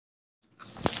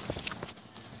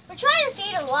trying to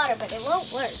feed her water, but it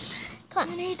won't work. Come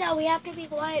on. Anita, we have to be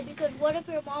quiet because what if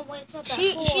your mom wakes up at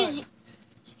 4?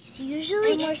 She's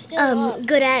usually And we're still up.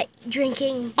 good at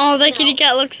drinking. Oh, that kitty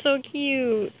cat looks so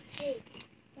cute. Hey,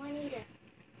 Juanita.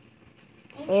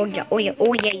 Oh yeah,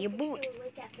 you boot.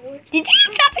 Did you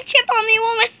just drop a chip on me,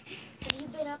 woman? Have you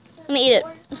been up since Let me eat it.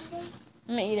 4 Monday?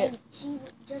 I'm gonna eat it. She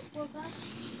just woke up?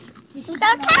 We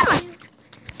got a timer.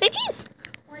 Say cheese.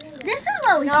 This is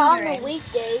what we Not feed on her. the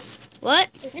weekdays. What?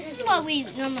 This is what we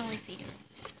normally feed her.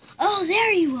 Oh,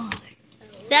 there you are.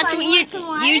 That's what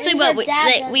usually what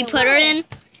we put her in,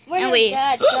 and we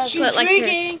put like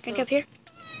her drink up here.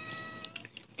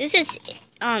 This is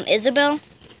Isabel.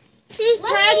 She's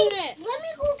pregnant. Let me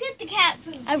go get the cat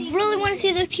food. I really want to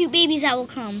see those cute babies that will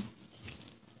come.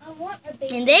 I want a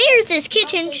baby. And there's this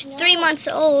kitten. She's 3 months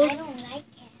old. I don't like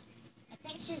cats. I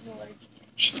think she's allergic.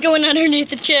 She's going underneath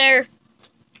the chair.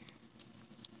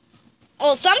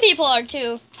 Well, some people are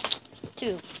too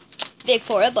big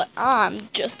for it, but I'm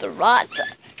just the right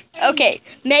size. Okay,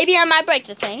 maybe I might break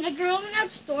the thing. The girl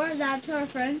next door is out to her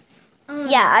friend.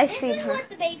 Yeah, I This see is her. what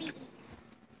the baby eats.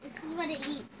 This is what it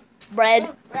eats. Bread.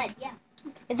 Oh, bread, yeah.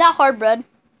 Is that hard bread?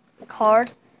 Like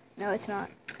hard? No, it's not.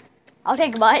 I'll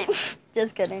take a bite.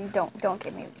 Just kidding. Don't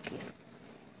give me a piece.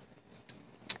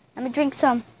 Let me drink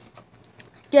some.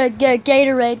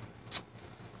 Gatorade.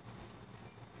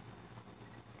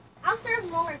 I'll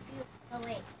serve more if you. Oh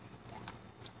wait.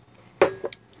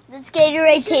 This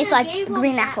Gatorade tastes like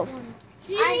green apple.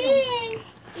 She's eating.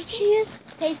 She is.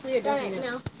 Tastes weird, doesn't it?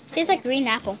 No. Tastes like green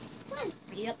apple.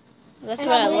 Yep. That's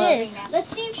what I love. Let's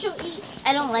see if she'll eat.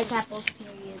 I don't like apples,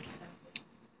 period. So.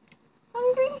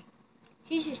 Hungry?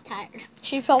 She's just tired.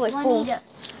 She's probably full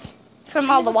from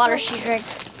all the water she drank.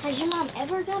 Has your mom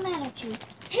ever done that at you?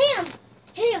 Ham!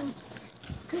 Ham!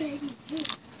 Good idea.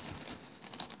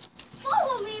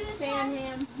 Follow me this time.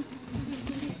 Ham.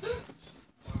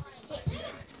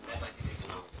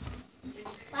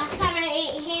 Last time I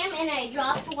ate ham and I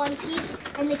dropped one piece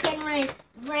and the kid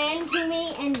ran to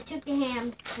me and took the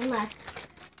ham and left.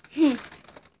 He's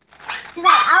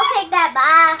like, I'll take that,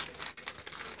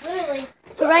 bye. Literally.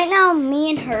 So right now, me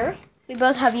and her, we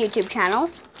both have YouTube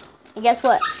channels. And guess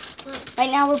what? Right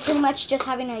now, we're pretty much just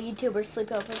having a YouTuber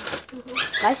sleepover.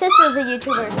 My sister's a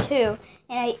YouTuber too.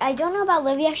 And I don't know about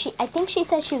Livia. I think she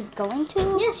said she was going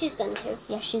to. Yeah, she's going to.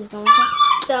 Yeah, she's going to.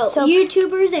 So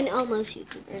YouTubers and almost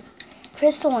YouTubers.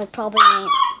 Crystal probably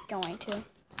ain't going to.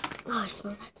 Oh, I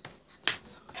smell that.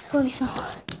 Let me smell.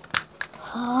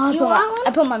 Oh,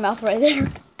 I put my mouth right there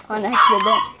on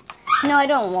accident. No, I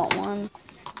don't want one.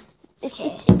 It's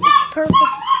perfect.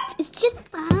 It's just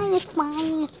fine. It's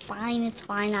fine. It's fine. It's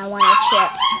fine. I want a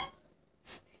chip.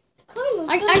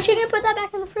 Aren't you gonna put that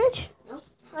back in the fridge? No.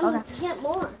 Okay. Get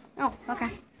more. Oh, okay.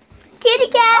 Kitty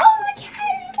cat. Oh, the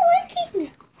cat is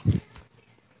licking.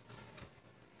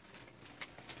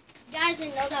 You guys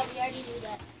didn't know that we already knew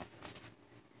that.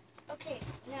 Okay,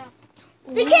 now.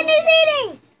 The kitten is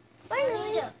eating.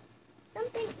 Finally.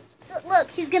 Something. So look,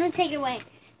 he's gonna take it away.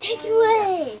 Take it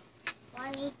away.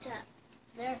 Juanita.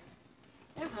 They're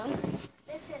hungry.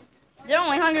 Listen. They're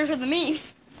only hungry for the meat.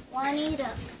 Juanita.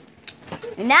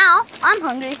 And now I'm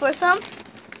hungry for some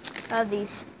of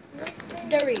these. Listen.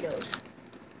 Doritos.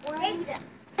 Juanita.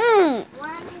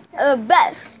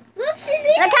 Beth. Look, she's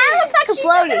eating. That kind of looks like a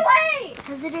floaty.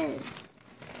 Because it is.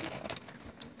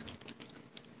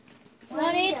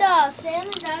 Juanita, Sam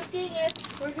is asking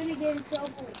if we're going to get in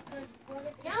trouble.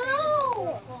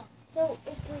 No. So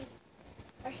if we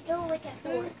are still awake at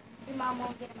 4, your mom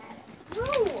won't get mad at us.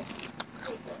 No.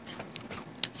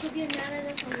 She'll get mad at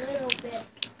us a little bit.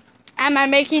 Am I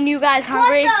making you guys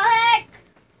hungry? What the heck?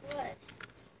 What?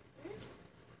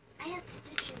 I have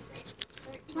stitches.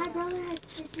 My brother has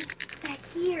stitches back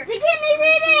here. The kitten is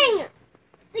eating.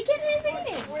 The kitten is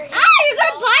eating. Ah, you're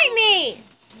gonna bite me.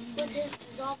 Was his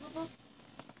dissolvable?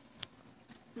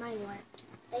 Mine weren't.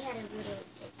 They had a little.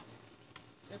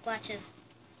 Look, watch this.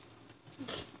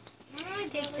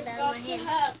 Take it out of my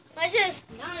hand. Watch this.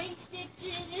 9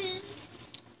 stitches.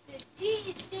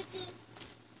 15 stitches.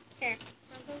 Here.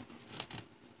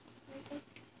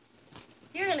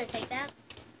 You're gonna take that.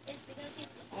 It's because he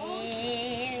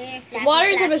was The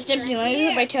water's of a stimulant. I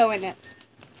put my toe in it.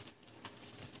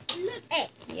 Look, hey,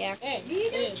 Yeah. hey,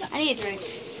 hey. I need a drink.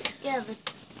 Yeah,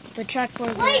 The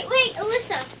chalkboard. wait,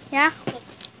 Alyssa. Yeah?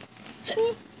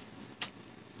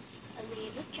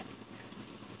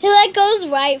 He like goes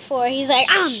right for it. He's like,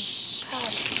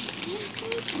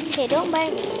 Okay, don't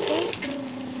bite me, okay?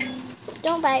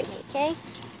 Don't bite me, okay?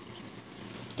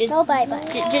 Don't bite me.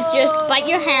 Just bite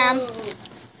your ham.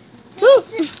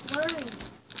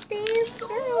 There's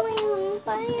going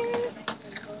fire.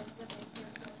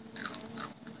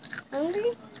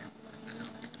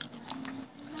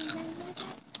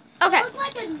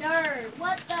 nerd.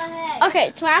 What the heck?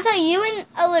 Okay, Samantha, you and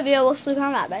Olivia will sleep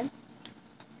on that bed.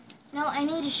 No, I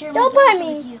need to share Don't my bite blanket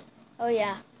me. with you. Oh,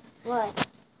 yeah. What?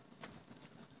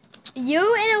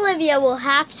 You and Olivia will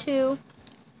have to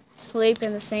sleep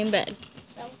in the same bed.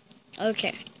 So?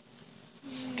 Okay.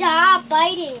 Stop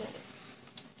biting.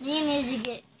 Me and Izzy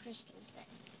get Crystal's bed.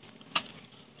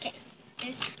 Okay.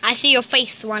 I see your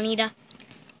face, Juanita.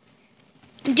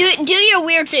 Do your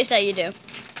weird face that you do.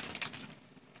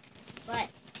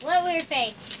 What weird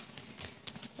face?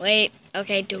 Wait.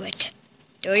 Okay, do it.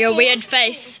 Do your weird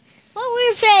face. What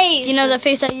weird face? You know the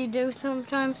face that you do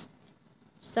sometimes?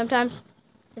 Sometimes.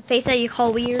 The face that you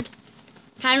call weird.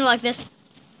 Kind of like this.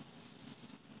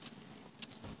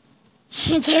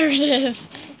 There it is.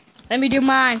 Let me do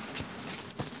mine.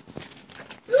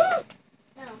 No.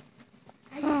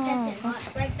 I just said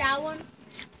that. Like that one?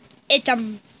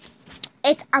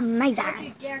 It's amazing. Don't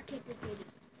you dare kick the baby.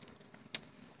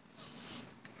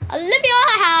 Olivia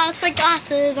has fake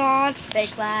glasses on.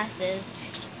 Fake glasses.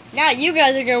 Now you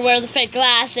guys are gonna wear the fake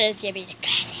glasses. Give me the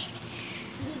glasses.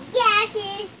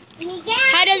 Glasses. Give me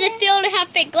glasses. How does it feel to have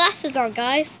fake glasses on,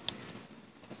 guys?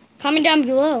 Comment down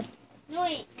below. No,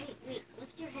 wait.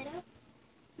 Lift your head up.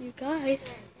 You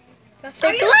guys got Are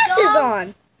fake you glasses dumb?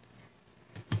 on.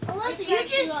 Alyssa, you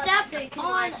just stepped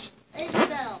on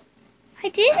Isabel. I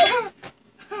did.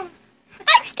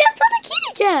 I stepped on a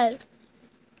kitty cat.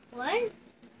 What?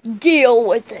 Deal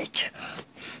with it.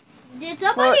 Did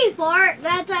somebody fart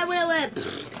that time when it went?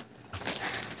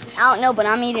 I don't know, but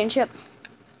I'm eating chip.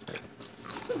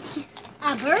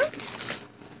 I burped?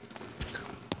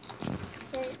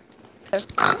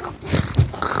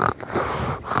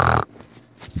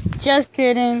 Just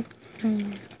kidding.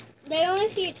 They only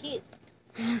see your teeth.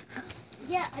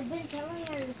 Yeah, I've been telling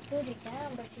her to put it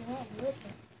down, but she won't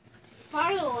listen.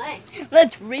 Farther away.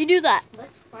 Let's redo that.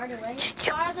 Let's fart away.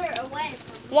 Farther away.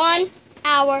 1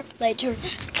 hour later.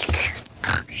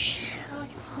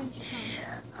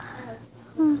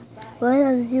 What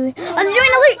I was doing? I was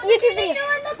doing a YouTube video.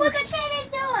 Look what the kid is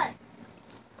doing.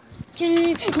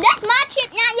 That's my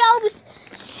chip, not yours.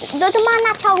 Those are my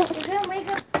nachos. You're gonna wake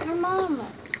up her mama.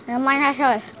 They're my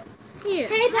nachos. Here.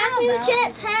 Hey, pass me the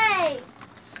chips. Hey.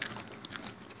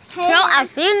 So I'll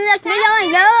see you in the next video.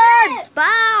 Pass me the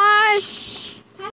Bye.